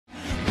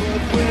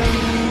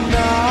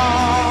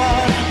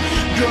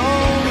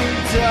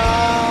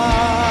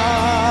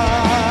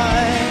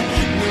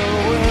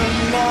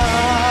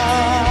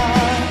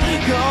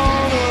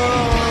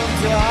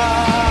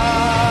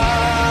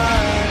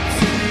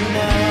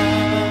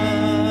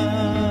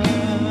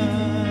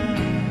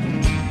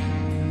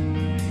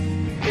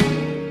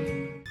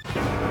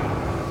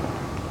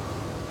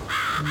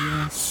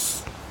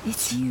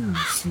It's you,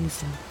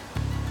 Susan.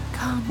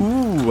 Come.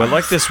 Ooh, I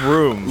like this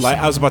room.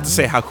 I was about to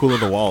say, how cool are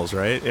the walls,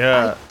 right?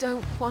 Yeah. I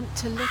don't want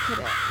to look at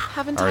it.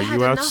 Haven't Are I had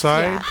you enough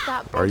outside? yet?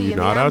 That Are body you in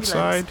the not ambulance,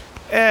 outside?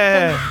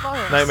 then the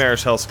forest.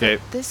 Nightmarish hellscape.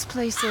 This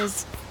place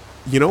is...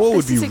 You know what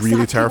would be This is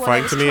really exactly what I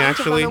terrifying was to me, trying to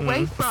actually? run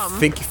away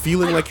from.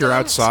 Feeling I like you're don't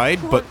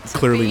outside, but want to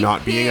clearly be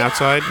not being here.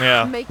 outside.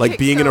 Yeah. Make Like it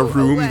being in a go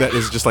room away. that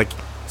is just like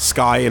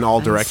sky in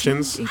all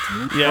directions.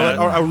 Yeah.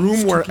 Or a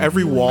room where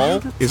every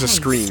wall is a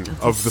screen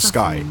of the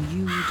sky.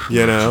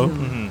 You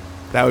know?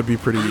 That would be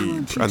pretty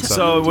unsettling.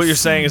 So what you're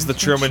saying is the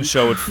Truman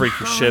Show would freak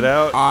your shit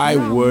out? I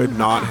would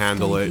not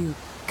handle it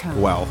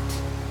well.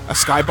 A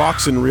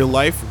skybox in real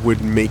life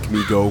would make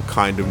me go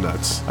kind of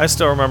nuts. I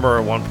still remember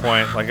at one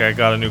point, like I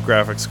got a new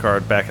graphics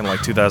card back in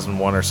like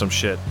 2001 or some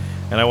shit,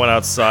 and I went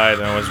outside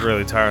and I was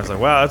really tired. I was like,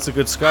 wow, that's a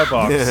good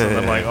skybox. And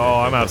I'm like, oh,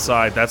 I'm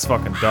outside. That's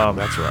fucking dumb.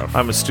 That's rough.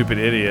 I'm a stupid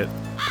idiot.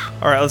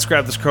 Alright, let's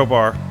grab this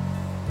crowbar.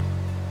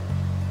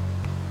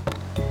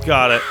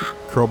 Got it.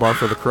 Crowbar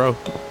for the crow.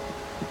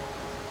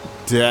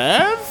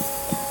 Dev?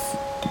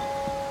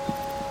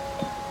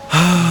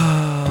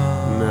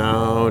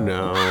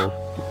 No.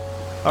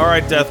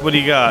 Alright, Death, what do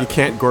you You got?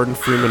 can't Gordon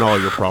Freeman all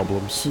your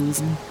problems.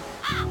 Susan,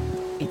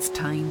 it's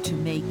time to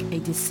make a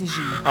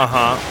decision.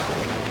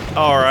 Uh-huh.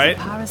 Alright.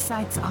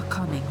 Parasites are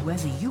coming,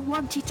 whether you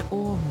want it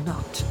or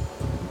not.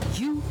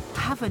 You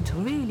haven't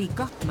really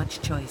got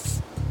much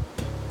choice.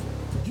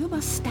 You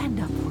must stand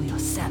up for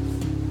yourself.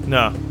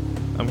 No.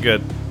 I'm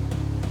good.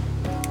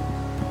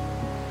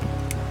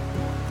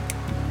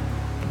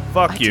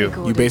 Fuck you.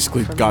 You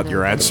basically got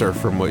your answer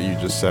from what you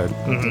just said.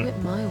 Do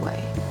it my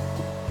way.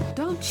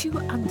 Don't you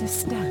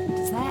understand?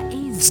 There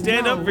is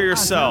Stand no up for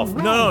yourself.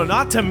 other No, way.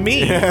 not to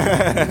me.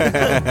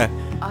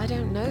 I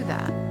don't know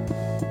that.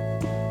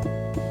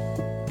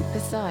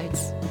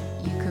 Besides,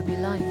 you could be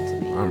lying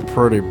to me. I'm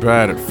pretty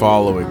bad at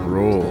following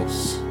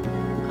rules.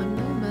 I'm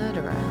no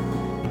murderer.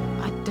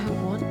 I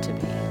don't want to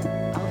be.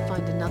 I'll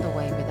find another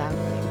way without you.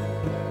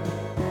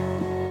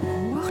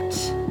 What?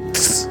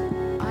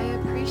 I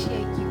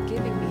appreciate you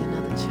giving me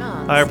another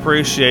chance. I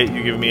appreciate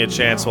you giving me a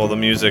chance while the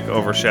music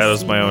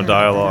overshadows my own See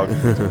now that dialogue. I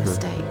made a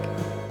mistake,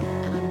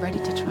 and I'm ready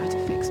to try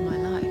to fix my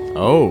life.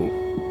 Oh.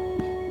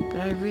 But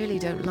I really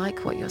don't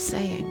like what you're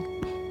saying.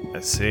 I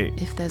see.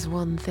 If there's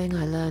one thing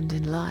I learned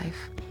in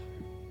life,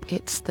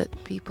 it's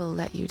that people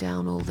let you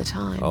down all the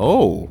time.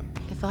 Oh.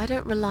 If I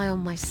don't rely on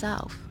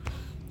myself,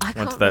 I can't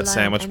Went to that rely on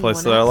sandwich place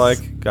anyone that I else.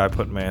 like. Guy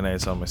put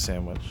mayonnaise on my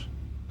sandwich.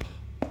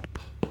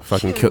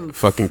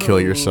 Fucking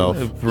kill yourself.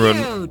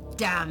 You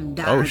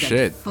damned Oh,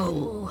 shit.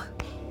 fool.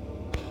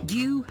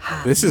 You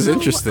have This is no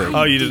interesting.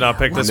 Oh, you did not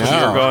pick this when you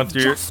No. were going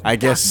through your... I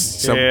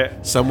guess Yeah.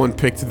 someone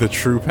picked the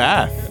true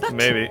path. But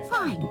Maybe.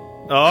 Fine. Have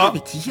Oh,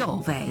 it your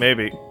way.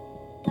 maybe.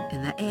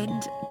 In the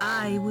end,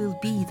 I will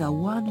be the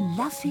one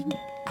laughing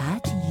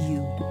at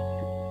you.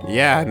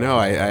 Yeah, no,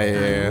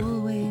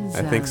 Always,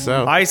 I think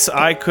so. I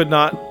could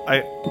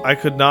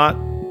not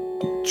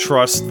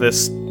trust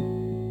this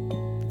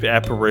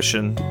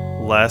apparition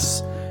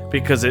less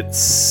because it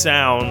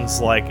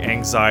sounds like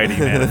anxiety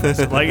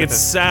manifest. Like it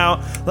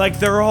like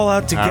they're all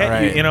out to All get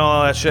right. you, you know,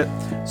 all that shit.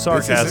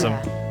 Sarcasm.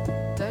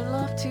 Don't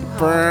laugh too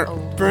Brr, hard.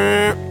 old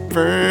brr,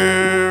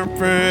 brr,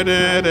 brr,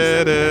 da,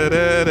 da, da,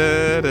 da,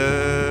 da,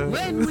 da.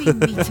 When we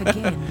meet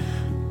again,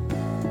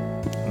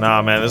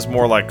 Nah, man, this is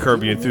more like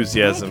Curb Your beg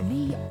Enthusiasm.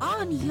 me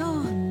on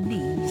your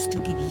knees to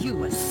give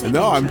you a second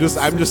No, I'm chance.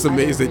 just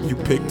amazed that you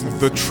picked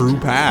the true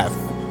path.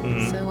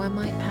 So I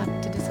might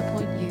have to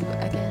disappoint you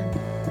again.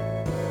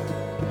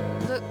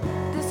 Look,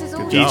 this is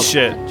all job. Eat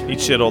shit.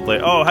 Eat shit, old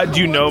lady. Oh, do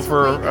you know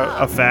for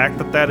a fact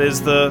that that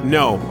is the...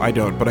 No, I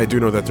don't, but I do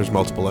know that there's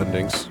multiple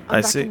endings. I'm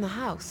I back see. in the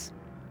house.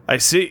 I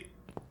see.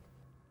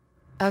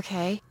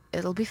 Okay,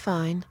 it'll be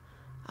fine.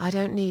 I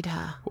don't need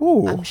her.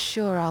 Ooh. I'm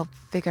sure I'll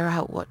figure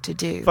out what to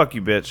do. Fuck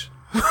you, bitch.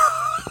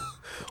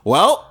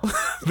 Well,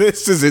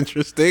 this is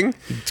interesting.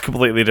 It's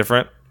completely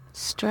different.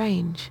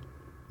 Strange.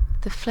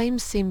 The flame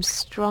seems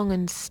strong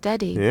and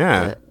steady.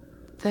 Yeah. But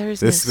there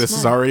is This no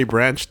is smoke. already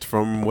branched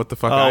from what the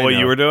fuck I Oh, what know.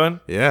 you were doing?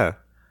 Yeah.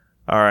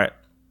 All right.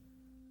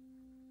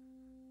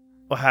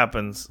 What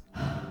happens?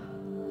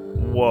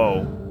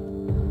 Whoa.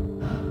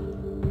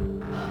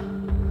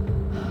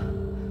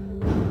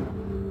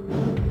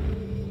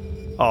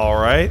 All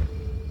right.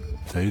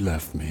 They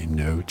left me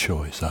no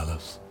choice,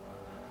 Alice.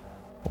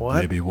 What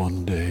Maybe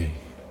one day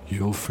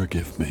you'll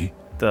forgive me.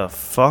 the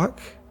fuck?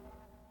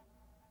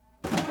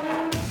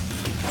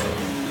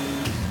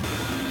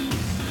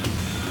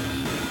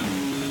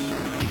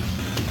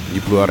 You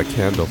blew out a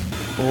candle.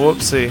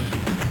 Whoopsie.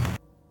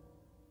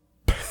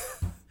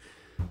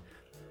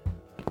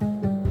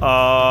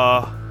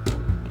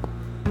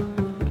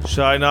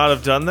 Should I not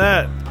have done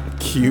that?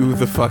 Cue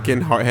the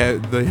fucking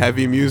the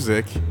heavy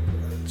music.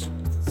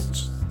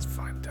 Let's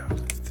find out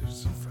if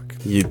there's a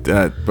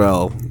fucking...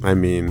 Well, I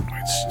mean,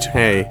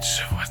 hey.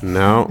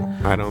 No,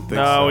 I don't think so.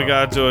 No, we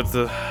gotta do it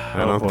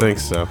I don't think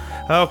so.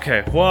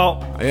 Okay,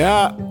 well...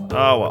 Yeah.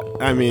 Oh, well.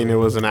 I mean, it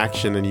was an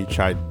action and you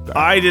tried...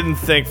 I didn't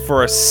think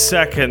for a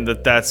second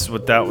that that's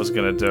what that was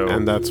gonna do.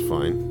 And that's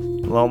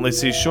fine. Lonely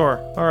Seashore.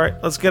 Alright,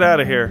 let's get out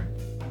of here.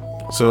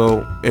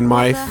 So, in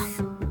my...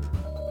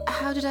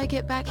 How did I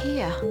get back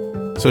here?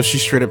 So she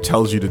straight up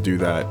tells you to do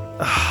that.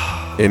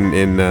 in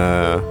the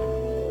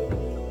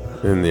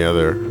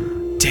other...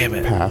 Damn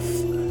it. Path.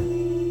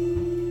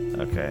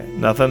 Okay,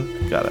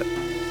 nothing? Got it.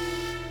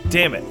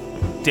 Damn it.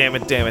 Damn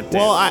it, damn it, damn it.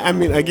 Well, I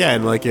mean,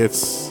 again, like,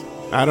 it's...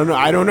 I don't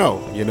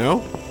know, you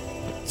know?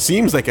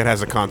 Seems like it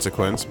has a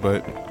consequence,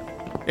 but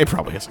it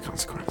probably has a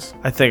consequence.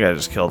 I think I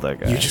just killed that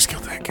guy. You just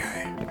killed that guy.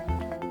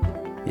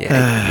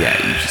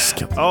 Yeah, you just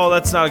killed him. Oh,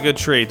 that's not a good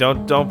tree.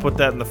 Don't put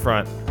that in the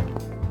front.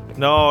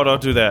 No,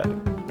 don't do that.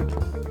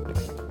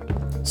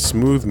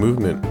 Smooth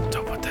movement.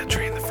 Don't put that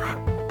tree in the front.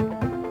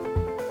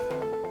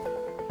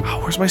 Oh,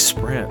 where's my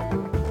sprint?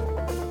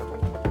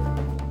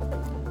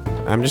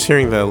 I'm just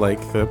hearing the, like,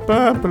 the...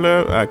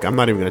 I'm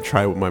not even gonna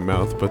try it with my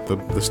mouth, but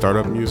the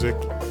startup music.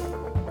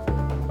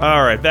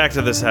 Alright, back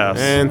to this house.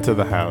 And to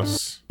the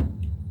house.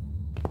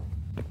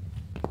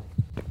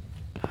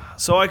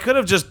 So I could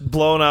have just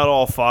blown out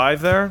all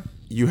 5 there?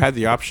 You had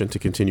the option to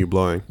continue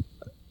blowing.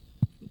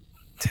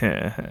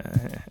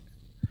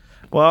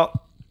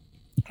 Well,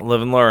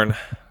 live and learn.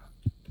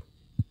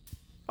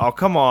 Oh,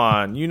 come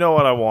on. You know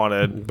what I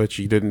wanted. But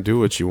you didn't do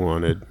what you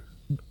wanted.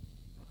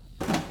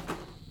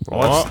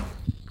 What's...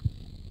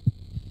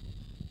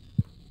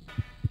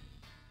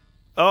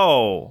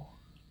 Oh.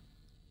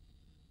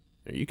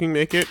 You can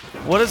make it.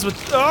 What is with...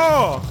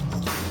 Oh!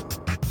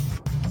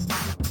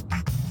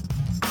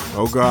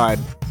 Oh, God.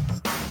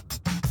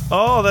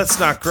 Oh, that's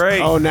not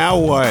great. Oh, now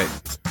what?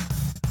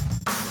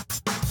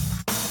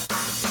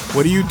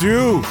 What do you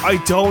do? I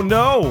don't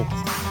know.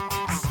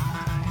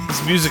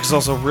 This music's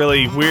also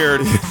really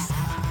weird.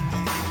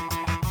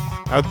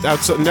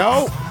 Outside.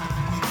 No!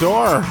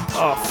 Door!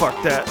 Oh,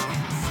 fuck that.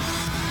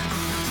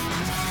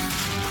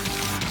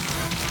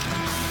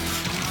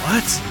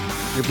 What?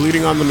 You're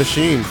bleeding on the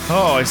machine.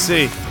 Oh, I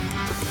see.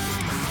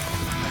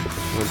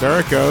 Well, there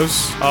it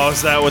goes. Oh,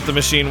 is that what the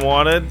machine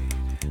wanted?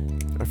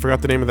 I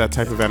forgot the name of that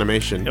type of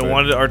animation. It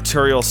wanted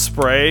arterial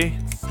spray.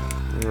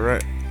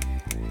 Alright.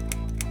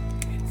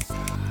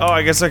 Oh,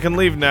 I guess I can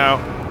leave now.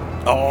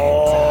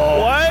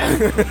 Oh!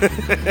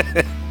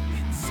 What?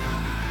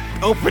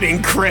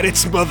 Opening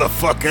credits,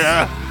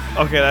 motherfucker!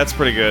 Okay, that's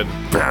pretty good.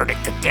 Burn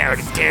it down.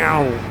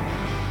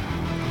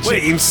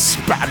 Wait. James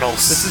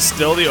Spanos. This is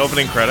still the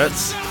opening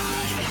credits?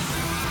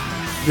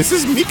 This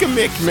is Mika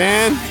Mick,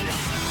 man.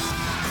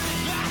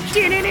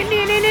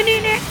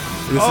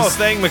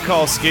 Thank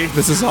Mikulski.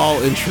 This is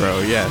all intro,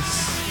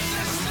 yes.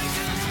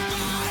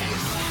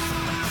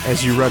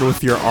 As you run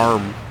with your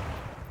arm.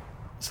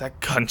 Is that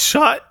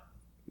gunshot?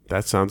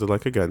 That sounded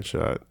like a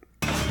gunshot.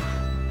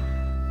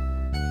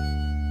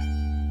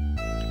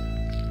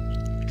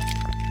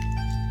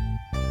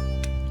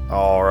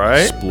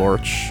 Alright.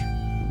 Splorch.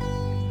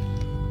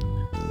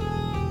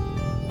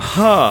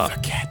 Huh.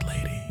 The cat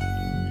lady.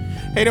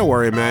 Hey, don't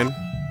worry, man.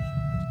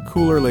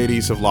 Cooler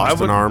ladies have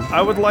lost an arm.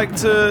 I would like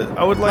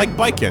Like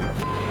biking.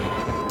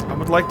 I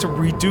would like to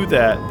redo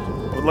that.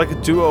 I would like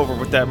a do-over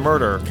with that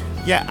murder.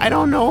 Yeah, I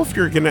don't know if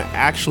you're gonna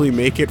actually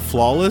make it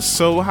flawless,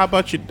 so how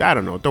about you... I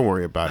don't know, don't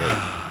worry about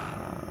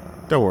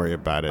it. Don't worry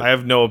about it. I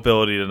have no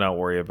ability to not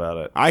worry about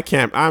it. I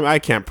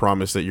can't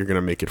promise that you're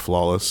gonna make it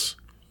flawless.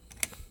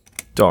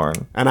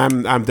 Darn. And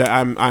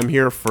I'm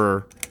here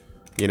for,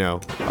 you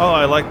know... Oh,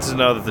 I like to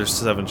know that there's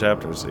 7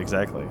 chapters,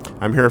 exactly.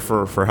 I'm here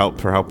for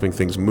helping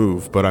things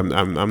move, but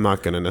I'm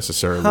not gonna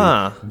necessarily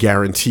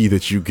guarantee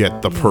that you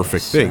get the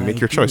perfect thing.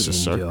 Make your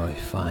choices, sir. Enjoy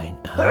fine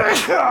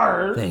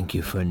art. Thank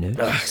you for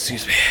noticing.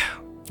 Excuse me.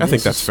 I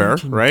think that's fair,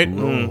 right?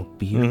 Raw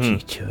beauty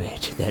to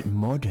it that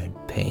modern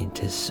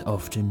painters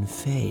often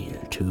fail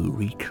to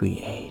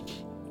recreate.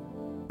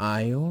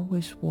 I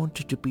always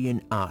wanted to be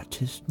an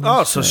artist myself,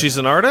 Oh, so she's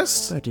an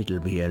artist? but it'll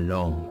be a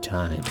long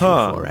time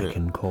before I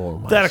can call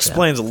myself That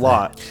explains a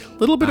lot. A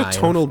little bit of I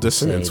tonal often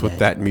dissonance say with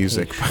that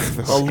music.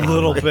 patience A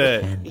little is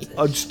bit.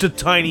 endless. Just a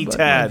tiny But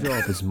tad. my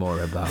job is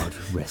more about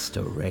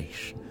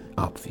restoration,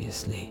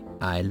 obviously.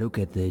 I look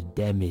at the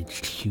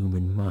damaged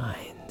human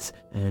minds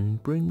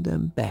and bring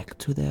them back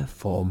to their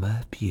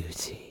former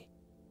beauty.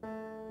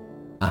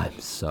 I'm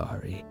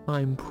sorry,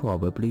 I'm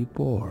probably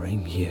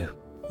boring you.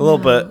 A little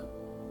bit.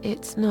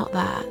 It's not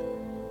that.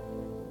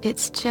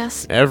 It's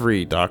just...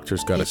 Every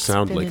doctor's got to It's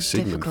sound been like a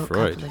Sigmund difficult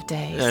Freud. couple of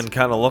days. And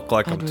kind of look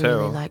like him, I'd too.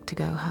 really like to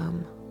go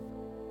home.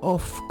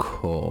 Of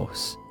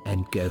course,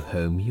 and go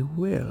home you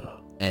will.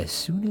 As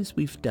soon as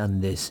we've done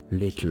this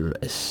little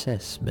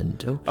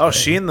assessment, okay? Oh,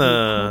 she in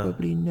the- You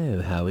probably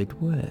know how it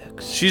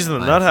works. She's in the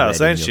I've nut house,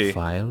 read in ain't your she?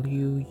 File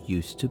you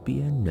used to be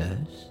a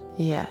nurse.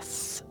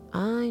 Yes,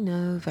 I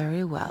know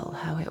very well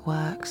how it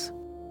works.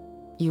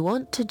 You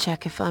want to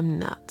check if I'm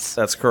nuts?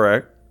 That's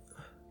correct.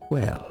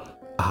 Well,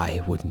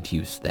 I wouldn't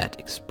use that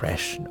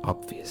expression,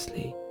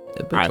 obviously.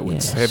 But I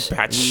would say yes,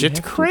 batshit we have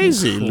to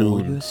crazy, be sure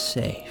Loon. you're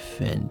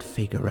safe and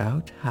figure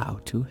out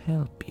how to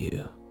help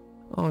you.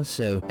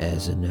 Also,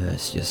 as a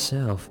nurse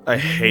yourself, I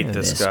hate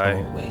this there's guy.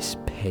 always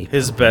paperwork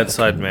His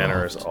bedside involved.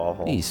 manner is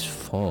awful. These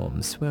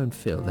forms won't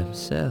fill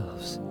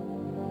themselves.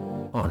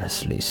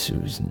 Honestly,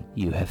 Susan,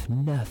 you have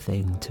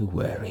nothing to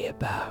worry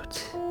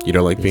about. You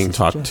don't like This being is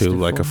talked just to a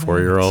like a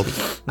formality.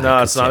 4-year-old? No,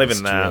 I it's could not tell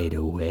even that. straight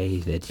away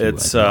that you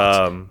It's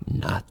are not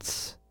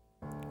nuts.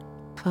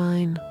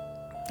 Fine.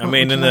 I mean, What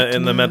in would you like the to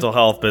in the know? mental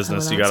health I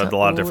business, will you got answer a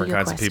lot of all different your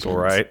kinds of people,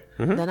 questions.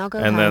 right? Then I'll go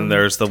And then home,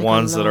 there's the take a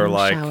ones that are long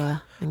like,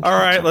 shower, and all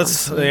catch right, up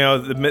let's, on you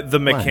sleep. know, the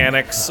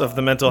mechanics of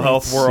the mental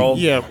health world.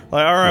 Yeah.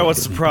 Like, all right,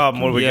 what's the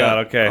problem? What do we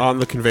got? Okay. On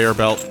the conveyor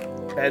belt.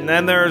 And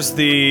then there's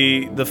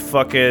the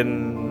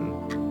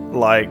fucking,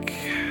 like,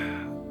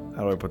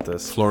 how do I put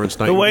this? Florence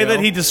The way Nightingale.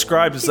 that he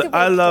describes it, like,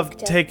 I love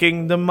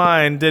taking the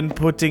mind and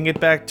putting it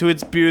back to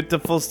its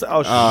beautiful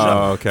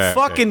okay.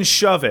 Fucking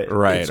shove it.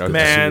 Right, okay.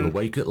 Man.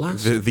 Awake at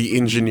last. The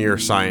engineer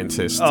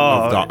scientist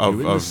Oh,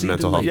 of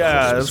mental health. Yeah,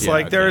 processes. it's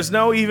like there okay. is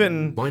no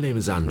even... My name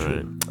is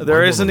Andrew.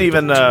 There I'm isn't one of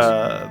even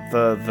doctors.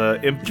 the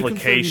Could you confirm your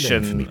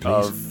name for implication me,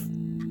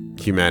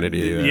 please?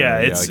 humanity. of Yeah,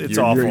 it's like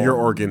awful. your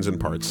organs and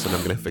parts, and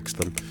I'm gonna fix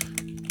them.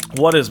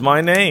 what is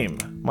my name?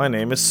 My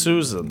name is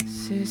Susan.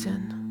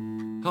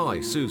 Susan.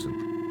 Hi, Susan.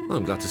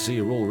 I'm glad to see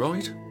you're all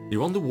right.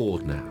 You're on the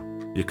ward now.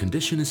 Your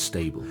condition is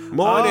stable.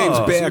 My name's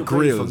Oh. Bear Your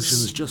brain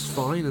functions Grylls. just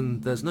fine,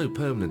 and there's no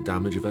permanent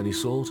damage of any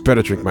sort.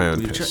 Better drink my own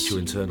We've piss. checked your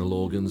internal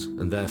organs,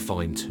 and they're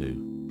fine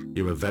too.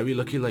 You're a very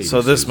lucky lady.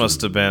 So this Susan.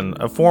 must have been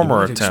a You former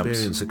might attempt.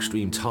 experience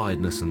extreme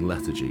tiredness and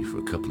lethargy for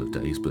a couple of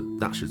days, but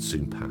that should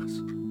soon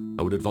pass.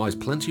 I would advise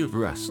plenty of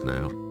rest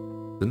now.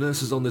 The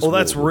nurses on this Well,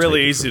 that's ward will really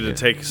take it easy from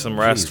to here. take some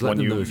rest Please let when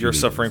them know if you you're need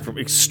suffering anything.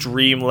 from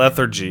extreme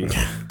lethargy.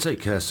 Take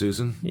care,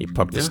 Susan. You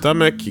pump the Yeah?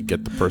 stomach, you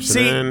get the person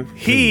See, in.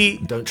 he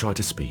Don't try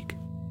to speak.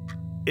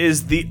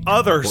 is the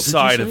other What did you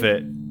side say? of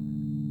it.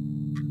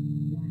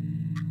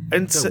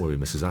 And Don't worry,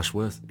 Mrs.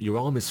 Ashworth. Your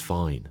arm is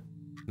fine.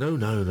 No.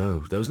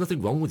 There was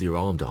nothing wrong with your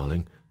arm,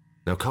 darling.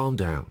 Now calm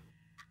down.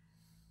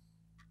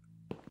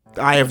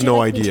 I have Would you no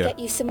like me to idea. get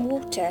you some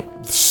water?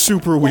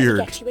 Super Let me weird.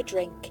 get you a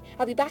drink.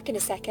 I'll be back in a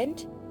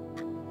second.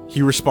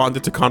 He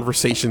responded to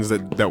conversations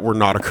that were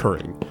not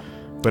occurring.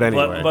 But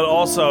anyway. but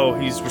also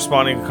he's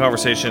responding to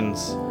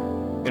conversations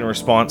in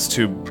response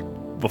to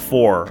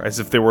before, as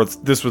if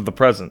this was the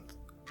present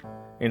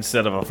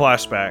instead of a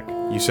flashback.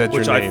 you said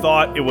Which your I name.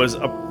 thought it was a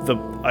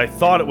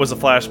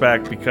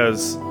flashback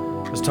because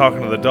I was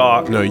talking to the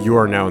doc. No, you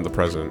are now in the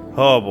present.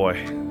 Oh boy.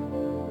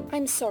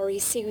 I'm sorry,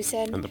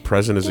 Susan. And the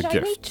present is Did a I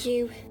gift. wake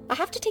you? I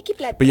have to take your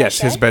blood But yes,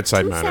 pressure. his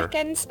bedside 2 manner.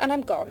 seconds and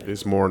I'm gone.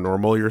 Is more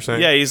normal, you're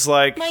saying? Yeah, he's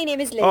like, My name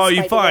is Liz, oh, by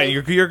you the fine.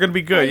 way. You're gonna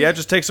be good. Yeah,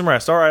 just take some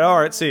rest. All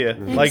right. See ya.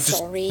 I'm Like just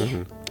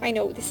sorry. I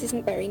know this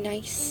isn't very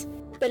nice.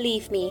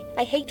 Believe me,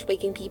 I hate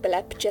waking people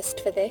up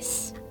just for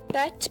this.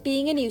 But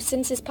being a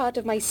nuisance is part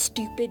of my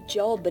stupid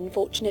job,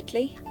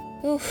 unfortunately.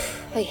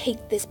 Oof, I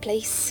hate this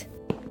place.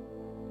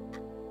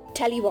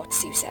 Tell you what,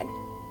 Susan.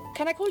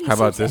 Can I call you How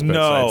about this Susan?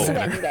 No. bedside So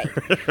manner?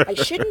 anyway, I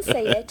shouldn't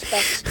say it,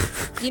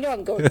 but you know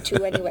I'm going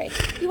to anyway.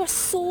 You are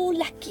so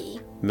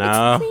lucky.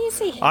 Nah. It's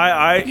crazy.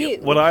 You,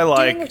 what I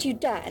like, doing what you've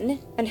done,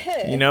 and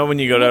her. you know, when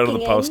you go down to the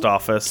looking post in,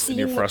 office and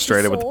you're seeing what you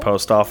frustrated with the saw,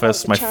 post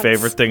office, felt a my chance,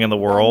 favorite thing in the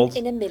 1 world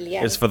in a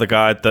million. is for the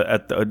guy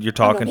you're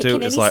talking to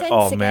making is any like, sense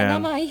oh again, man,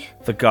 am I?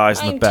 the guys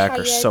in the I'm back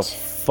are so tired.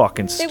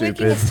 fucking They're waking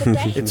stupid. us to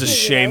death It's a here,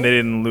 shame you they know?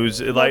 didn't lose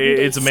it. Like Modern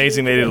day it's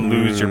amazing they didn't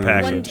lose your One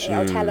package. day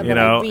I'll tell them You what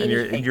I know,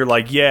 really and think. you're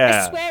like,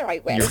 yeah, I swear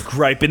I will. you're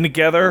griping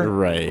together.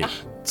 Right.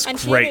 It's And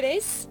great. here it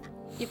is.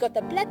 You've got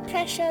the blood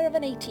pressure of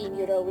an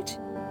 18-year-old.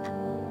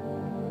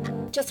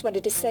 Just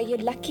wanted to say you're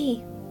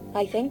lucky,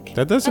 I think.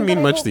 That doesn't And mean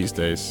I much hope these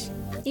days.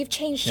 You've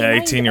changed Yeah, your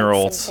mind about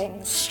 18-year-olds. some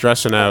things.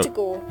 Stressing Got out to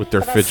go, with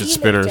their but I'll fidget see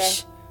you later.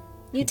 spinners.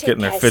 You take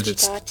Getting their care, fidget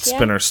sweetheart, yeah?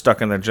 spinners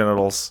stuck in their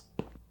genitals.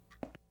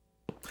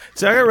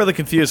 See, I got really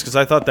confused because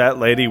I thought that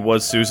lady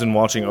was Susan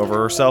watching over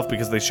herself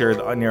because they shared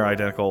near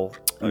identical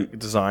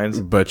designs.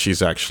 But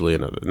she's actually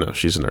another. No,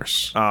 she's a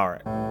nurse. All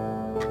right.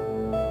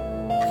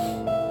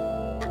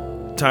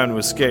 Time to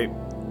escape.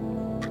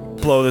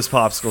 Blow this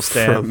popsicle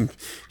stand. From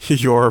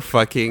your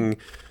fucking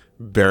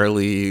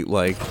barely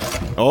like.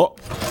 Oh,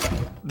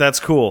 That's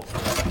cool.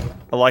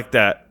 I like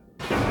that.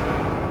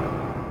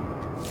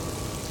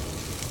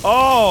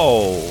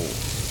 Oh!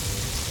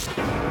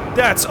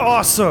 That's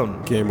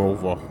awesome! game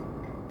over.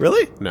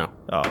 Really? No.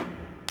 Oh.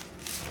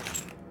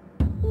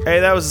 Hey,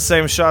 that was the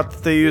same shot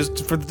that they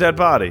used for the dead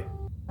body.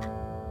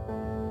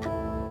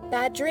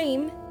 Bad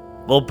dream.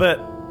 Little bit.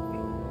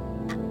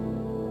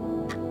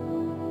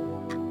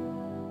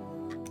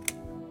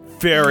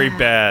 Very Yeah.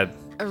 bad.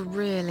 A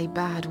really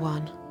bad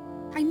one.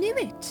 I knew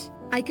it.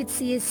 I could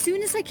see as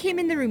soon as I came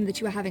in the room that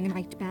you were having a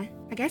nightmare.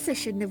 I guess I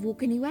shouldn't have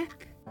woken you up.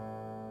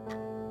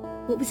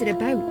 What was it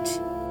about?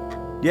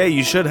 Yeah,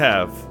 you should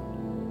have.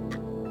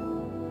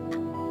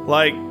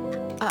 Like,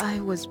 I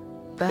was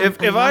If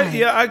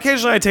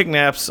occasionally I take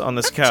naps on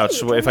this couch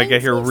Actually, it if I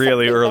get here reminds me of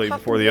really something early that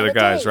before the happened other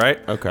the other guys, day.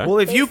 right? Okay. Well,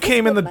 if you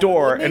came in the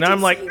door and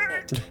I'm like,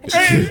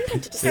 hey,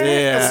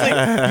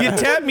 Yeah. you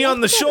tap me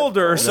on the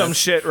shoulder or some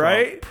shit,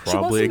 right?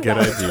 Probably a good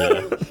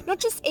idea. Not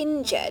just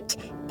injured,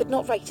 but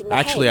not right in the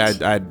Actually,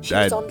 head. I'd She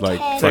was on like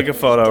 10 Take a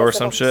photo or liters of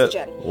some shit.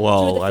 oxygen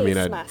Well, through the I mean,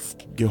 face I'd mask.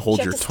 hold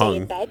She had your to stay tongue.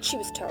 in bed, she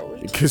was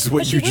told. Because what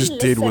But she you just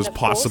wouldn't did listen, was of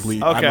course.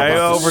 possibly Okay, I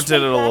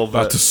overdid it a little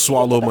about bit. to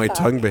swallow my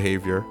tongue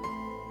behavior.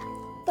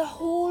 The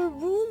whole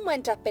room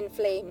went up in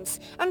flames,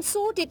 and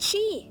so did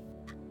she.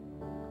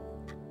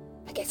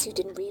 I guess you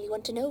didn't really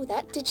want to know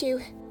that, did you?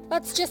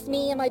 That's just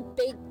me and my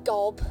big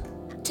gob.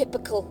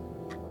 Typical.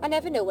 I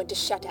never know when to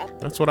shut up.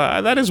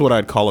 That is what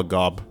I'd call a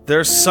gob.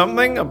 There's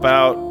something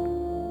about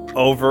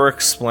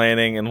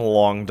over-explaining in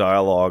long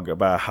dialogue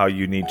about how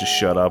you need to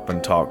shut up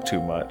and talk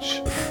too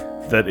much.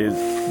 That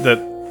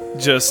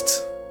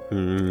just...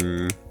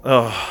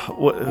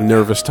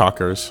 Nervous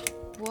talkers.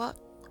 What?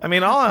 I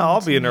mean,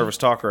 I'll be a nervous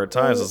talker at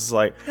times. It's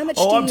like, How much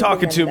oh, do I'm you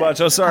talking too remember?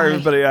 much. Oh, sorry,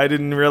 everybody. I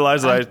didn't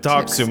realize that I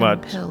talked took too some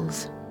much.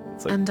 pills,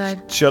 like, and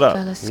I shut up.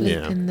 fell asleep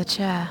Yeah. in the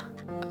chair.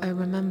 I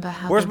remember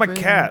how Where's the my room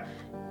cat?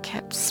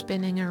 kept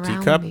spinning around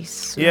Teacup? me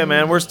slowly. Yeah,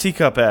 man, where's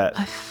Teacup at?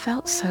 I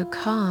felt so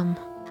calm,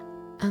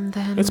 and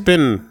then It's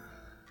been...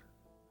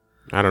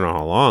 I don't know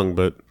how long,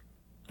 but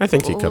I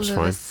think Teacup's all of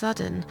a fine.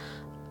 sudden,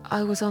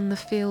 I was on the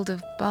field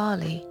of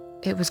barley.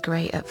 It was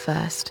great at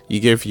first.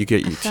 Teacup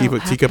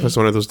happy. has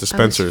one of those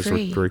dispensers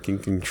free, where he can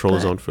control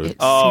his but own food. it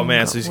Oh, soon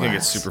man, got so he's gonna get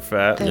worse. super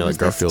fat. There Yeah, like was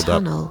this Garfield up.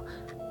 tunnel,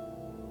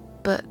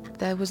 but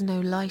there was no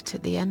light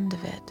at the end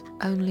of it,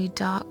 only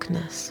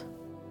darkness.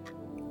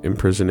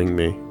 Imprisoning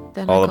me.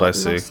 Then All I that I got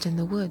see. lost in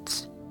the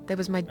woods. There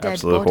was my dead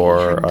Absolute body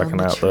horror. hanged I on can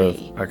the outlive.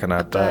 tree, I a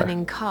cannot die.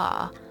 burning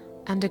car,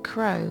 and a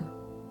crow,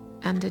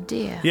 and a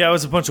deer. Yeah, it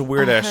was a bunch of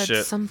weird I ass heard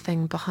shit.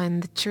 something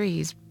behind the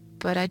trees,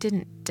 but I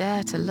didn't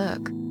dare to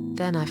look.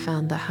 Then I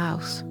found the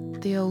house.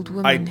 The old I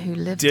woman who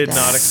lived did there.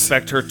 not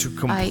expect her to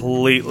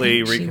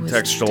completely think she was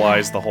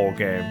recontextualize dead. the whole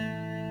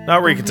game. Not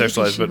Or maybe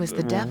recontextualize, she was the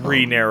but devil.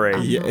 re-narrate.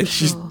 I'm Yeah, not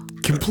she's sure.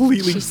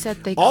 completely... She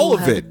said they all call of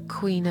her it. the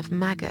Queen of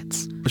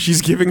Maggots.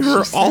 She's giving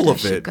her She said all I of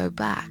should it. Go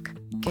back.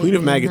 Gave Queen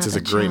of me Maggots is a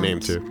another great name,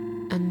 chance.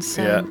 too. And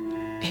so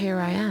here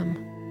I am.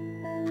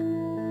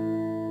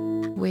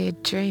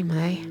 Weird dream,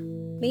 eh?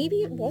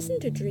 Maybe it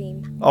wasn't a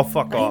dream. Oh,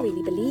 fuck I off.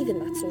 really believe in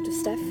that sort of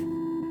stuff.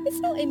 It's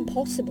not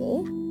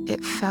impossible.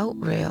 It felt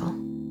real,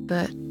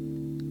 but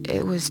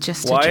it was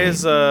just a Why dream.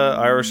 is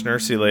Irish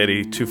nursey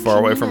lady too far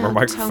Can away you from her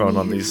now tell microphone me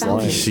on who these found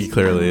lines? me She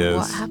clearly and is.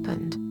 What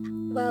happened?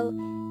 Well,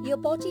 your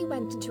body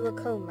went into a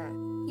coma.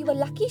 You were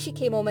lucky she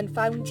came home and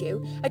found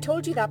you. I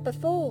told you that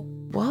before.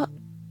 What?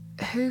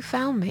 Who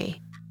found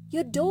me?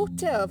 Your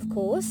daughter, of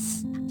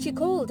course. She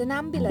called an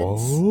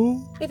ambulance.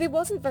 Whoa? If it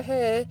wasn't for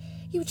her,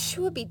 you'd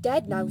sure be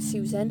dead now,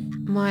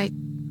 Susan. My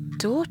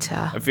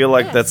daughter? I feel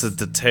like Yes. that's a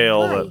detail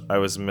Why? that I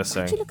was Why'd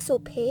missing. you look so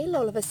pale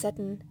all of a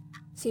sudden?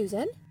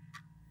 Susan?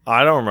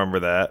 I don't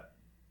remember that.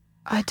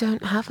 I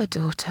don't have a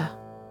daughter.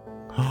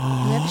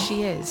 Whoever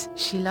she is,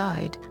 she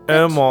lied.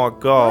 Oh my Why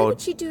god.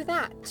 would she do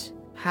that?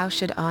 How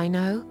should I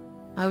know?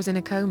 I was in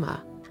a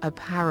coma,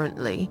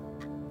 apparently.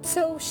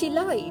 So she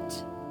lied.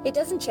 It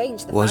doesn't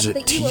change the Was fact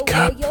it that you owe her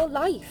Teacup? your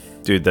life.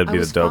 Dude, that'd I be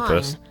the was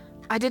dopest. fine.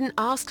 I didn't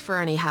ask for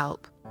any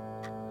help.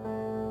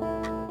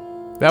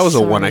 That was a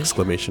Sorry. 1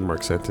 exclamation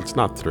mark sentence,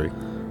 not 3.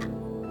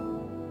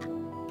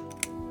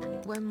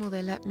 When will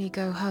they let me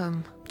go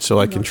home? So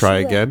I can Not try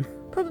sure. again?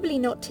 Probably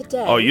not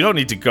today. Oh, you don't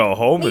need to go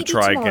home to Maybe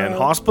try again. tomorrow.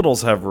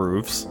 Hospitals have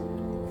roofs.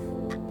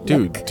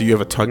 Dude, Look, do you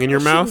have a tongue in your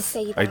I shouldn't mouth?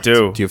 say I that,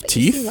 do. Do you have but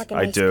you seem teeth? like a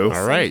I nice do.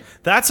 person. Alright.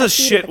 That's a I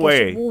feel shit like I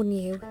should way. warn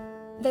you.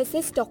 There's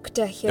this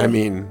doctor here. I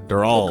mean,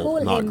 they're all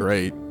call not him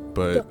great,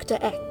 but... Dr.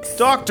 X.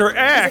 Dr. He's the chief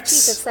of X!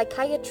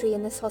 psychiatry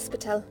in this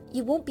hospital.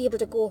 You won't be able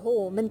to go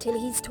home until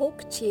he's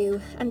talked to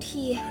you, and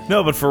he...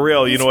 No, but for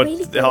real, you He's know what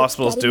really good the at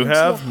hospitals getting do into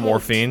your have? head.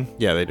 Morphine.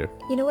 Yeah, they do.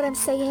 You know what I'm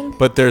saying?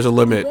 But there's a He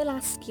limit. will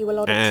ask you a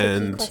lot of tricky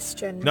and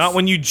questions. Not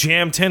when you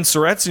jam 10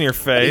 syrettes in your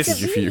face.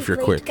 He's a If you're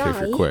really quick, great if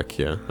you're guy. quick,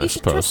 yeah, I You should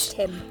suppose. trust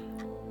him.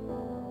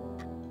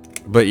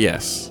 But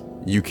yes,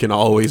 you can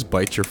always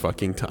bite your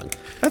fucking tongue.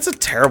 That's a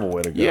terrible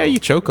way to go. Yeah, you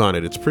choke on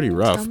it. It's pretty Tell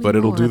rough, me but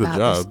it'll more do the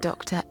about this job.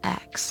 Dr.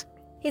 X.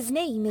 His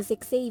name is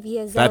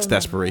Xavier Zellman. That's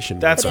desperation.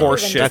 That's But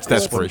horse everyone shit.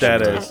 That's just calls desperation. him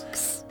That Dr. is.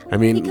 X. I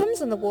He mean,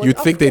 comes on the ward you'd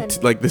think they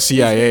often. like the Usually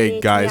CIA late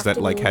in guys the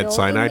that like had afternoon or in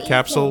cyanide the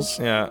capsules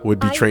evening. Yeah. would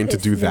be I trained to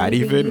do that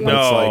personally even. really But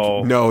it's No.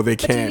 like, no, they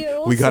But you can't. hear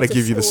all We gotta sorts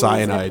give of you the stories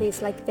in a cyanide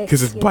place like this,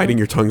 because it's you biting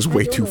know. your tongue's I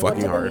way don't too know what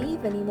fucking to hard.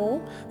 believe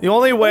anymore. The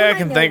only way I All I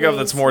can know think of is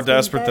that's more he's been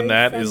desperate than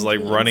very that is like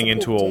friendly running and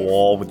into a supportive.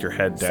 wall with your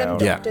head Some down.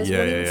 Yeah, doctors yeah,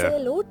 won't yeah, even yeah. say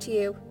hello to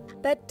you.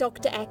 But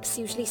Dr. X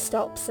usually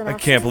stops and I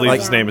asks can't how believe I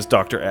his am. name is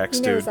Dr. X,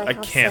 He knows dude. I I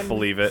have can't some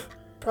believe it.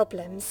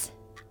 Problems.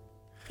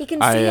 He can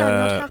see I'm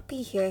not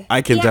happy here.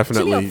 I can He actually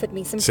definitely offered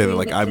me some say that free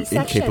like I'm weekly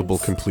incapable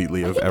sessions.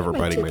 completely I of think I ever might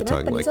biting my take it up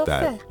tongue on like his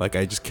that. offer. Like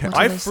I just can't.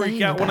 What I are they freak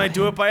saying out when I about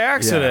do it by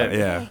accident.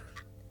 Yeah.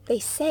 They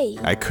say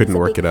I couldn't he's a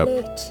work big it up.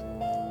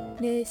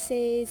 flirt.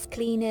 Nurses,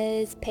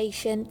 cleaners,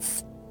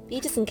 patients. He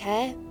doesn't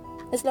care.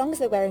 As long as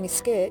they're wearing a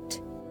skirt.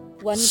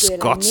 One girl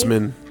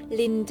Scotsman. I knew,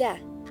 Linda.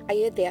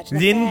 I heard they had an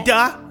affair.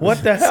 Linda?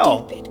 What the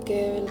hell? Stupid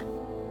girl.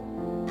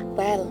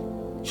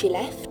 Well, she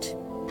left,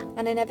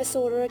 and I never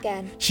saw her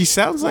again. She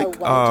sounds like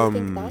Now, what do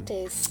you think that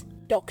is?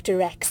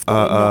 Dr. X.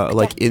 got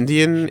like up.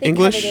 Indian They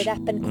English. covered it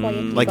up and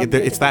quietly Like got it's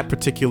rid of that it.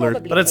 particular.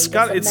 Probably But it's paid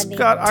her got some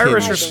money. Irish or I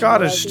don't know how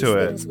Scottish these to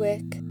it. things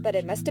work, but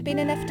it must have been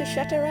enough to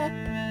shut her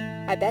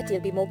up. I bet he'll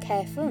be more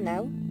careful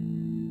now.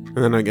 And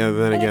then again,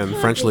 But I the can't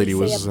French lady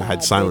really say a had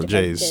bad silent word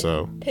about J's, them,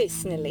 so.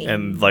 personally.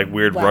 And like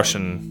weird Well,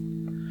 Russian.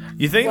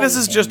 You think one this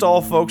is thing. just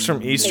all folks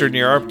from Eastern Maybe.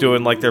 Europe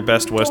doing like their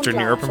best Western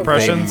laugh Europe at me.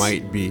 impressions?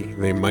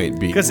 They might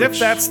be. Because if which-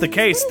 that's the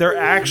case, they're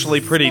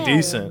actually pretty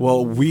decent.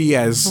 Well, we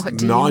as What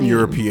do you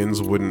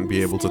non-Europeans wouldn't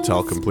be able to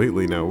tell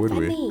completely now, would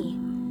we? Funny.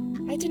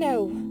 I don't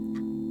know.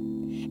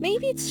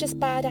 Maybe it's just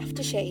bad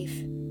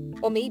aftershave.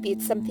 Or maybe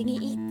it's something he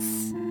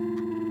eats.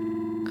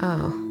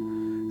 Oh,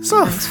 It's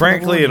not Thanks for the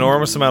frankly warning.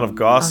 enormous amount of I'll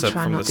gossip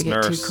try from not this to get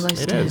nurse. too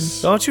close It to him.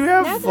 is. Don't you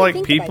Now have that I like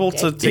think people about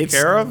to it, take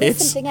care of? There's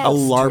It's something else,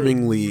 too.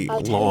 alarmingly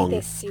I'll tell long. you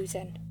this,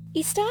 Susan.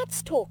 He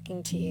starts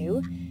talking to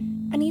you,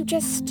 and you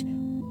just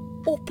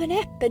open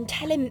up and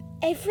tell him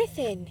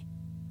everything.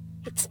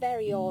 It's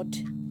very odd.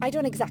 I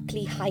don't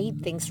exactly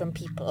hide things from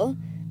people,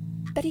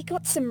 but he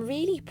got some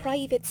really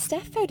private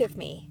stuff out of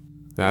me.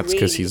 That's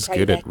because Really he's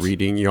good at private.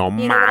 reading your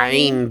You know what I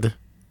mean? mind.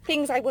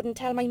 Things I wouldn't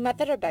tell my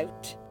mother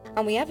about.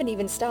 And we haven't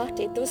even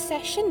started those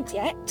sessions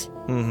yet.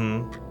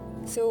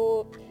 Mm-hmm.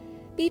 So,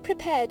 be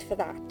prepared for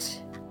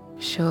that.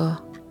 Sure.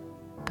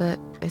 But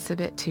it's a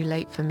bit too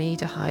late for me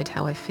to hide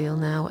how I feel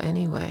now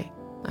anyway.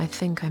 I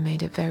think I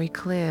made it very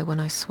clear when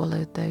I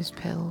swallowed those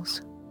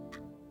pills.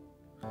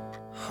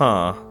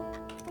 Huh.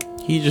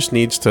 He just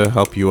needs to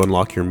help you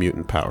unlock your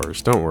mutant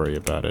powers. Don't worry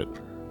about it.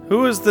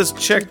 Who is this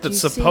chick Did that you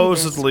see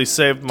supposedly this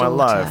saved my daughter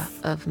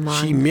life? Of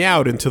mine? She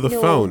meowed into the No,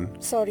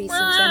 phone. sorry,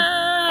 Susan.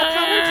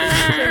 Apparently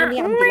she came in the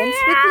ambulance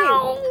with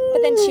you.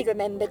 But then she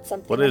remembered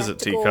something. What and is had it,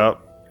 to go.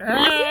 teacup?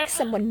 I think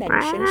someone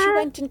mentioned she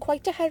went in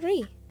quite a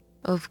hurry.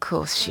 Of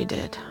course she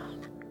did.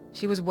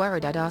 She was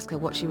worried I'd ask her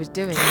what she was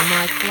doing in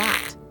my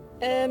flat.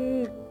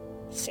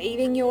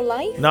 Saving your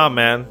life? Nah,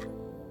 man.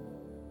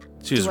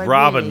 She's Do I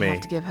robbing really me.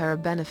 have to give her a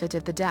benefit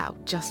of the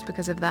doubt just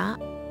because of that?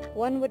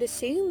 One would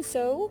assume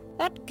so.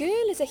 That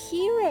girl is a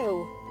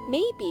hero.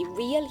 Maybe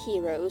real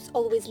heroes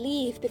always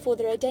leave before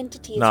their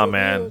identity is Nah,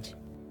 man. revealed.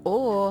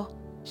 Or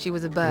she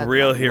was a burglar.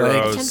 Real heroes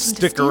attempting to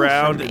stick steal from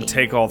around me. and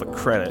take all the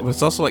credit. But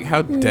it's also like,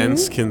 how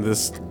dense can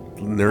this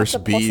nurse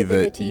That's a be that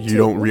possibility, you too.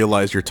 don't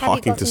realize you're Have you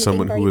talking got to anything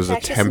someone who very is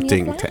precious in your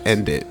attempting to flat?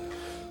 end it?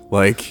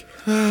 Like,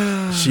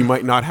 she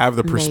might not have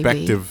the Maybe.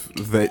 perspective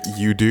that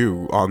you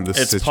do on this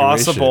It's situation.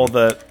 possible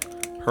that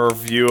her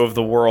view of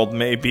the world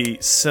may be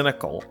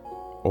cynical.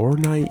 Or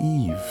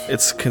naive.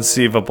 It's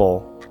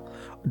conceivable.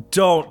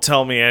 Don't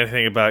tell me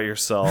anything about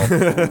yourself.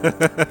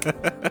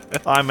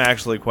 I'm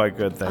actually quite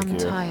good, thank I'm you.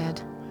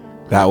 tired.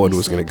 That Let one me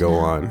was gonna sleep go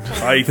now. on.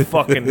 I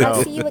fucking I'll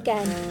know. see you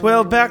again.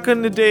 Well, back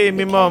in the day, my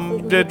Be mum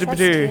careful who did you trust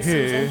here, Susan.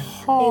 here.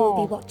 They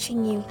will be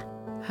watching you.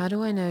 How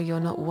do I know you're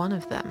not one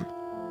of them?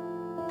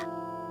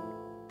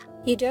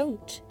 You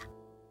don't.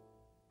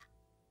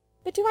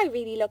 But do I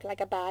really look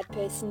like a bad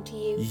person to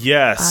you?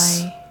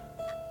 Yes.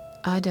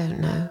 I don't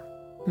know.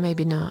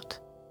 Maybe not.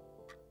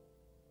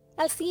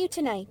 I'll see you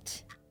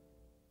tonight.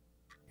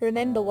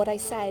 Remember what I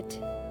said.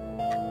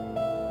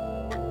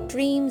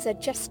 Dreams are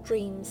just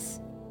dreams.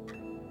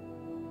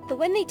 But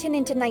when they turn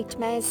into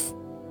nightmares,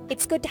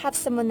 it's good to have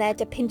someone there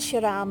to pinch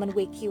your arm and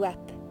wake you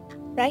up.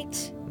 Right?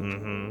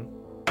 Mm-hmm.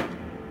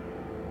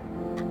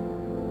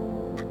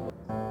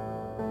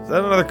 Is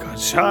that another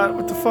gunshot?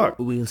 What the fuck?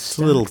 We'll a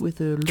start little with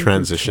a little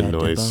transition chat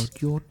noise.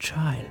 about your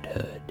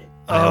childhood.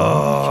 Oh.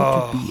 I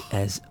want you to be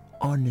as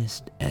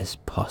honest as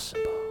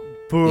possible.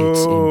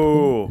 It's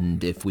Boo.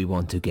 important if we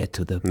want to get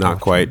to the Not bottom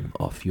quite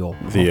of your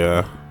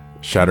The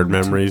Shattered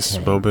Memories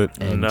moment.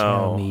 And No.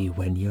 tell me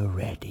when you're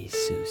ready,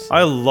 Susan.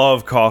 I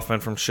love Kaufman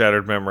from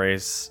Shattered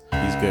Memories.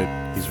 He's good.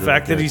 He's The really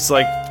fact good. that he's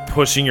like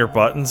pushing your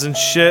buttons and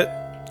shit.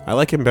 I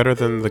like him better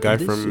than the guy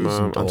This from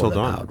isn't Until all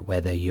Dawn. about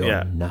whether you're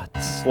Yeah.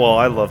 nuts. Well,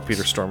 I love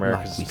Peter Stormare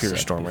Like because we it's Peter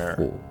said Stormare.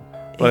 before.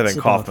 But I It's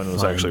think about Kaufman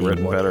was actually finding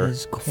written what better.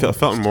 has Felt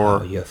caused more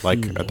how you're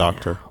like a feeling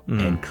doctor.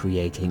 and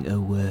creating a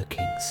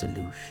working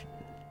solution.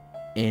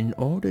 In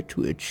order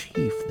to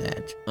achieve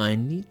that, I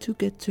need to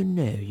get to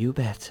know you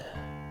better.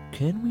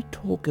 Can we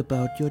talk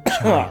about your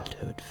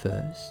childhood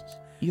first?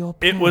 Your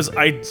It was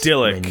parents.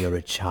 idyllic. When you're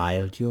a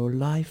child, your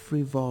life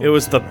revolves. It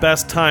was the around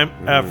best time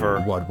you. ever.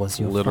 What was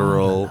your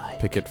Literal father like?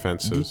 picket Did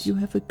fences. you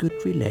have a good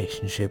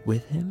relationship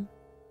with him?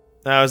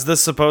 Now, is this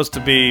supposed to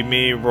be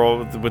me roll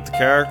with the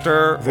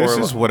character? This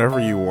or is whatever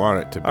you want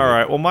it to be. All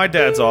right. Well, my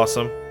dad's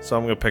awesome, so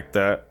I'm gonna pick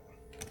that.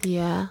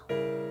 Yeah.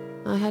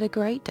 I had a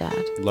great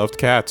dad. Loved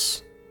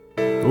cats.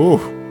 Ooh.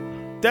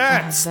 I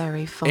That's have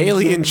very fond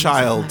Alien memories of my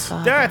child.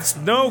 father. that's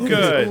no He was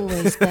good.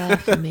 always there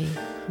for me.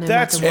 No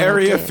That's matter what I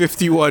Area did.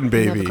 51, He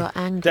baby. never got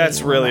angry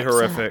That's or really upset.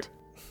 horrific.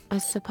 I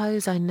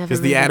suppose I never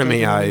Because the really anime gave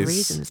him any eyes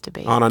reasons to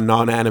be. on a I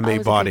non-anime was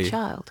a body. good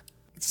child.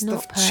 It's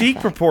Not the cheek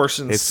perfect.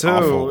 proportions It's too.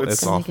 awful. It's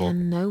It's Then awful.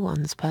 again, no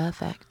one's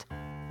perfect.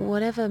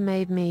 Whatever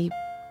made me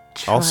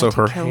try Also, to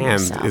her kill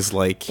hand myself. is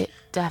It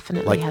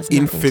definitely has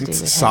nothing to do with him.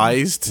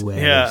 infant-sized, Where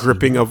Yeah. is he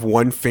gripping now? of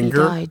one He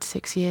finger. died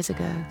 6 years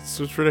ago. It's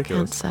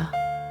ridiculous. Cancer.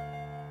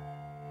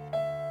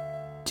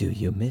 Do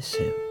you miss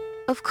him?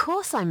 Of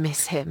course I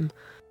miss him.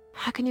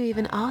 How can you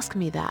even ask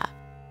me that?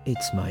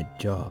 It's my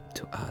job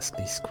to ask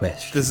these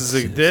questions. This is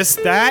Susan.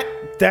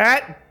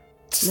 that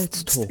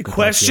Let's talk about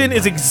question your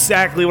is mom.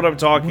 exactly what I'm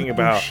talking What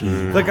about. was she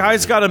The like?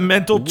 guy's got a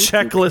mental Would you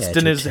care checklist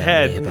in to his tell me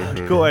head, about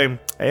her? going,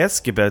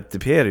 ask about the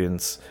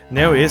parents.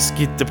 Now ask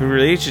the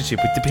relationship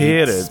with the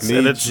parents.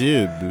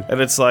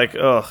 And it's like,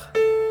 ugh.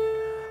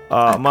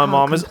 I My can't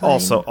mom is complain.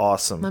 also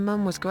awesome. My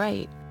mum was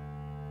great.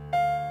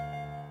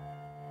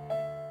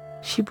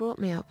 She brought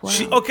me up well.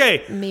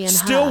 Me and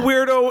still her.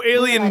 weirdo We were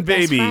alien like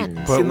best baby.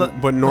 friends.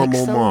 But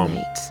normal like mom.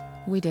 soulmates.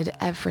 We did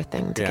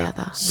everything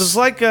together. There's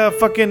like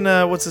fucking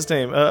what's his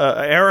name? She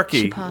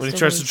Ericy passed when he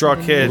tries away to draw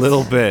 7 kids. years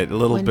Little bit, a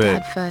little when bit.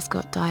 Dad first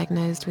got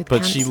diagnosed with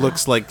But cancer, she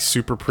looks like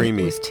super it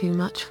preemie. was too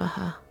much for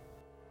her.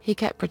 He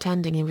kept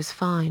pretending he was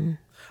fine,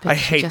 but I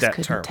she hate just that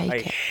couldn't term. take I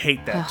it.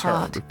 hate that Her term.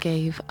 heart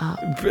gave up.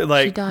 She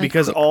Like died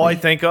because all I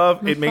quickly. think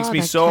of, My it makes me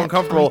father so kept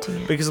uncomfortable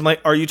fighting it. because I'm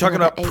like, are you talking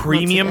Another about 8 months of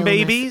premium illness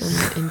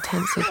babies? and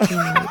intensive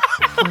chemo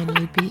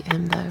finally beat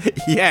him though.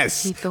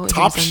 Yes, He thought he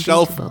top was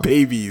shelf unbeatable.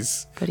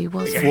 babies But he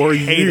wasn't. for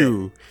hate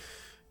you.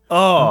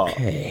 Oh,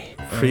 Okay.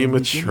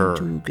 Premature.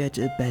 I'm beginning to get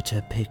a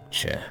better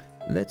picture.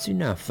 That's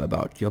enough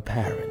about your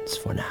parents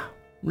for now.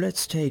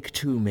 Let's take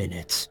 2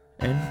 minutes,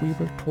 and we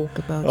will talk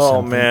about Oh,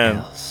 something man.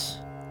 else.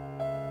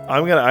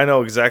 I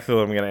know exactly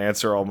what I'm gonna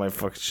answer all my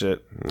fucking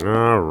shit.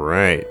 All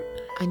right.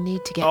 I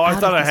need to get Oh, I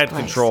out thought of I this had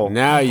place. control.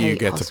 Now I you hate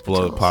get to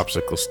blow the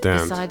hospitals. popsicle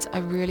stand. Besides, I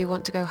really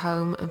want to go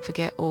home and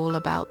forget all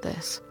about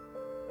this.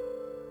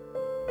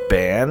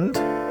 Band?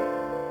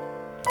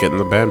 Getting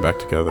the band back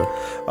together.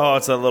 Oh,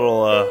 it's that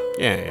little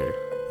Yeah.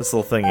 this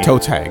little thingy. Toe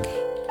tag.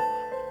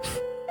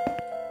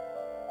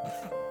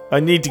 I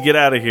need to get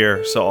out of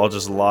here, so I'll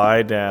just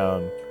lie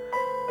down.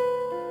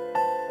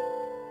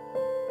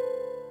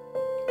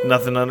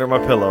 Nothing under my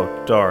pillow.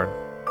 Darn.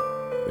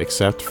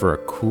 Except for a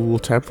cool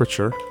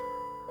temperature.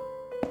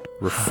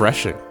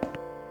 Refreshing.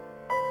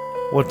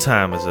 What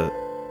time is it?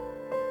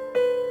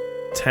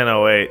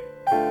 10:08.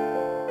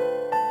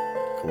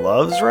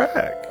 Gloves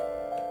rack.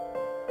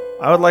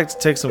 I would like to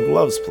take some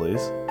gloves,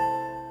 please.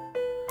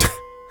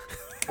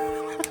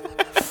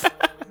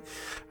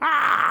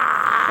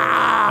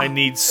 I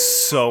need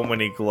so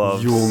many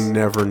gloves. You'll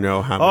never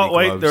know how many Oh,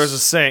 wait, gloves. there's a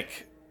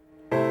sink.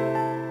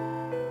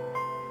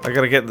 I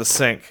gotta get in the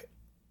sink.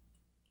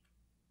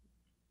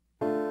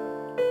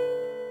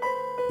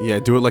 Yeah,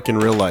 do it like in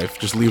real life.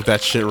 Just leave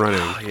that shit running.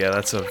 Yeah,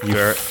 that's a You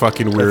very...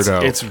 fucking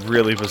weirdo. It's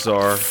really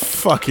bizarre.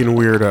 fucking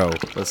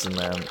weirdo. Listen,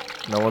 man.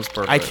 No one's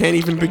perfect. I can't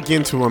even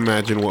begin to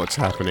imagine what's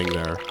happening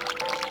there.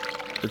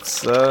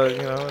 It's, you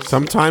know... It's,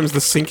 Sometimes the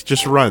sink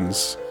just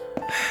runs.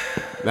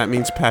 That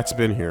means Pat's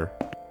been here.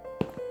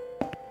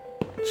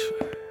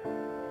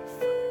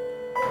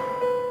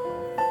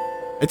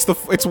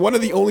 It's one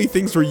of the only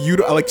things where you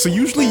like. So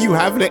usually you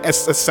have a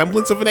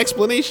semblance of an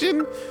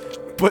explanation,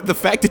 but the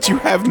fact that you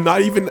have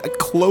not even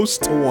close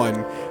to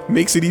one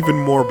makes it even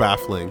more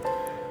baffling.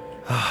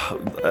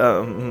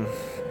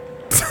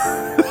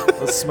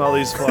 Let's smell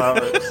these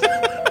flowers.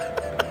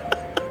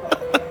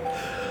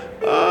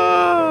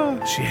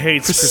 She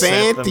hates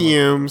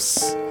chrysanthemums.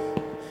 Chrysanthemums.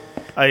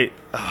 I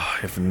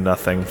have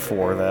nothing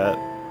for that.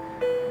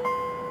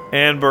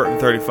 Ann Burton,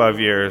 35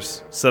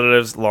 years.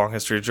 Sedatives, long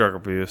history of drug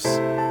abuse.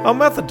 Oh,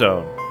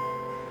 methadone.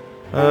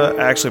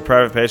 Actually,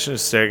 private patient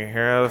is staying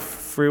here out of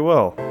free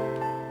will.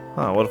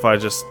 Huh, what if I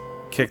just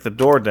kicked the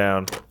door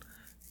down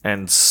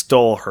and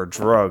stole her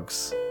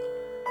drugs?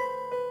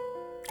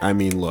 I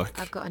mean, look.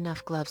 I've got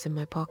enough gloves in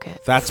my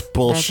pocket. That's There's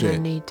bullshit.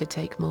 no need to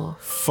take more.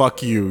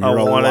 Fuck you. You're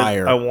a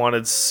liar. I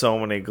wanted so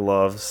many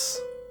gloves.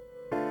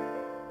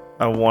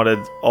 I wanted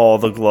all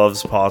the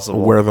gloves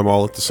possible. Wear them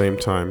all at the same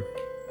time.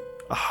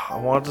 I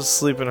wanted to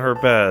sleep in her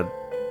bed.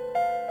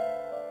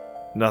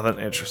 Nothing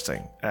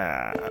interesting.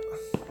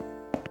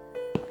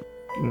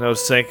 No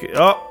sink.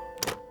 Oh!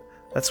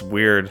 That's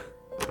weird.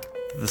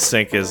 The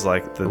sink is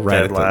like the Right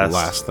dead at the last.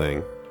 last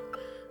thing.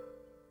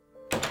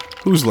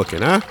 Who's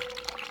looking, huh?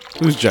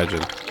 Who's judging?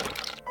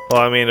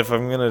 Well, I mean, if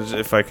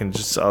I can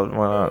just, why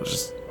not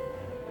just...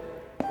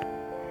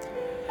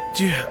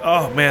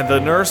 Oh man, the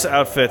nurse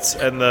outfits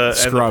and the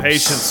Scrubs.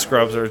 patient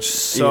scrubs are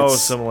just so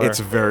similar. It's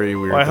very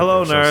weird. Why, that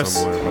hello, they're nurse.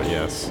 so similar, but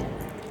yes.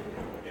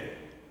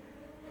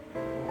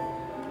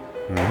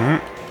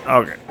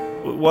 Okay.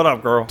 What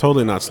up, girl?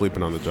 Totally not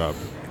sleeping on the job.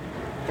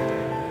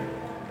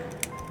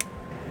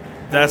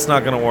 That's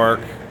not gonna work.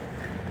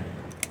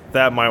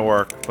 That might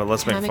work, but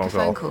let's Can I make make a a phone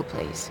phone call.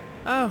 call, please?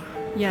 Oh,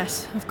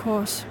 yes, of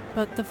course.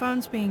 But the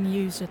phone's being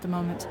used at the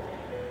moment.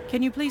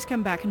 Can you please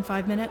come back in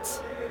 5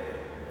 minutes?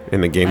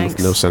 In a game Thanks.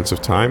 with no sense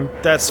of time?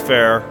 That's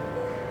fair.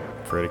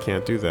 Afraid I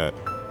can't do that.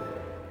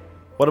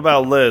 What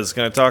about Liz?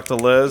 Can I talk to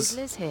Is Liz?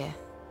 Liz here?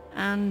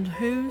 And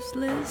who's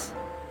Liz?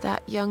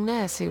 That young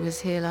nurse who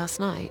was here last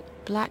night.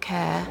 Black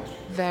hair,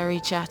 very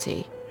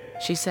chatty.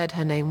 She said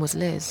her name was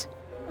Liz.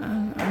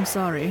 I'm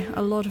sorry.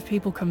 A lot of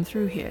people come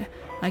through here.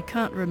 I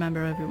can't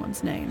remember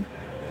everyone's name.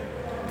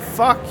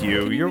 Fuck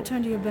you. Can you You're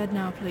return to your bed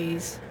now,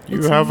 please? You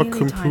It's have a nearly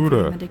time for computer.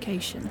 your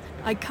medication.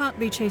 I can't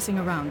be chasing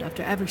around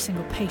after every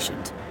single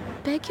patient.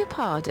 Beg your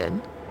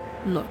pardon?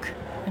 Look,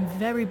 I'm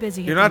very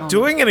busy. You're at the not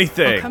doing moment.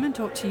 anything. I'll come and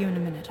talk to you in a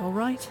minute, all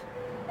right?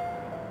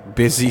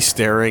 Busy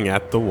staring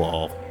at the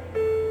wall.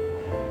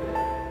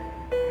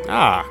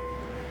 Ah.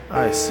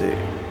 I see.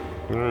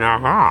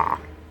 Aha.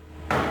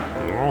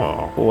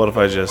 Oh. Well, what if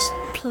I just...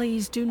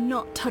 Please do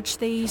not touch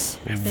these.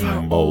 They are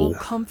Vimbo. all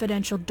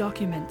confidential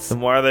documents.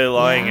 Then why are they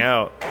lying Yeah.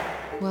 out?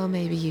 Well,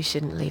 maybe you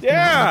shouldn't leave them on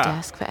Yeah. the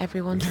desk for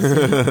everyone to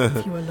see.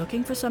 If you are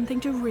looking for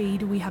something to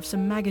read, we have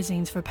some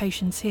magazines for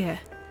patients here.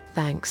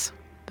 Thanks,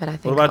 but I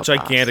think What about I'll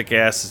pass. gigantic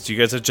asses? Do you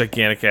guys have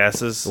gigantic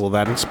asses? Will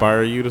that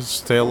inspire you to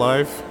stay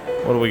alive?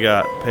 What do we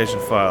got?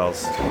 Patient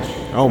files.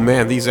 Oh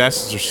man, these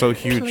asses are so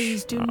huge.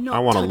 Please do not I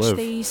want to touch live.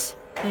 these.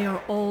 They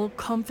are all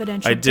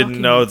confidential I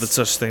didn't know that documents.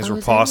 such things I were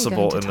was only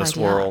possible going in to this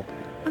tidy up. world.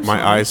 I'm My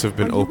sorry, eyes have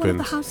been are you one of opened.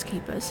 the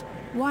housekeepers?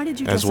 Why did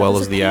you As dress well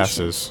up as a the patient?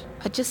 asses.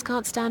 I just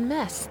can't stand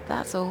mess,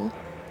 that's all.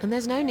 And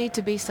there's no need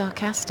to be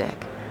sarcastic.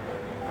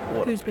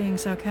 Who's being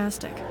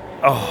sarcastic?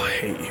 Oh, I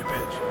hate you,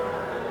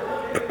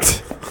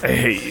 bitch. I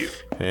hate you.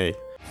 Hey.